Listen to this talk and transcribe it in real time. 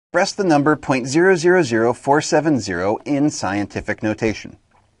Express the number 0.000470 in scientific notation.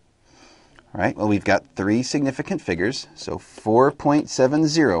 All right, well, we've got three significant figures, so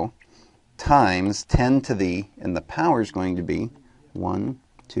 4.70 times 10 to the, and the power is going to be 1,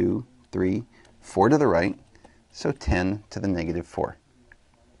 2, 3, 4 to the right, so 10 to the negative 4.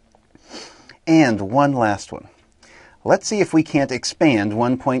 And one last one. Let's see if we can't expand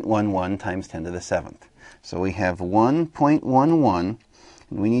 1.11 times 10 to the 7th. So we have 1.11,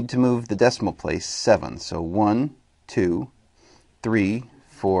 and we need to move the decimal place 7. So 1, 2, 3,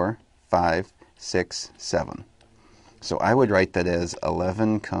 4, 5, 6, 7. So I would write that as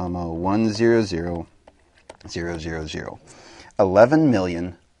 11,100,000.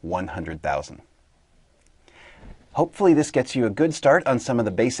 11,100,000. Hopefully this gets you a good start on some of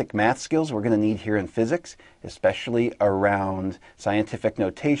the basic math skills we're going to need here in physics, especially around scientific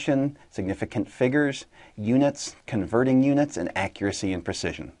notation, significant figures, units, converting units, and accuracy and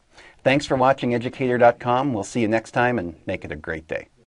precision. Thanks for watching Educator.com. We'll see you next time, and make it a great day.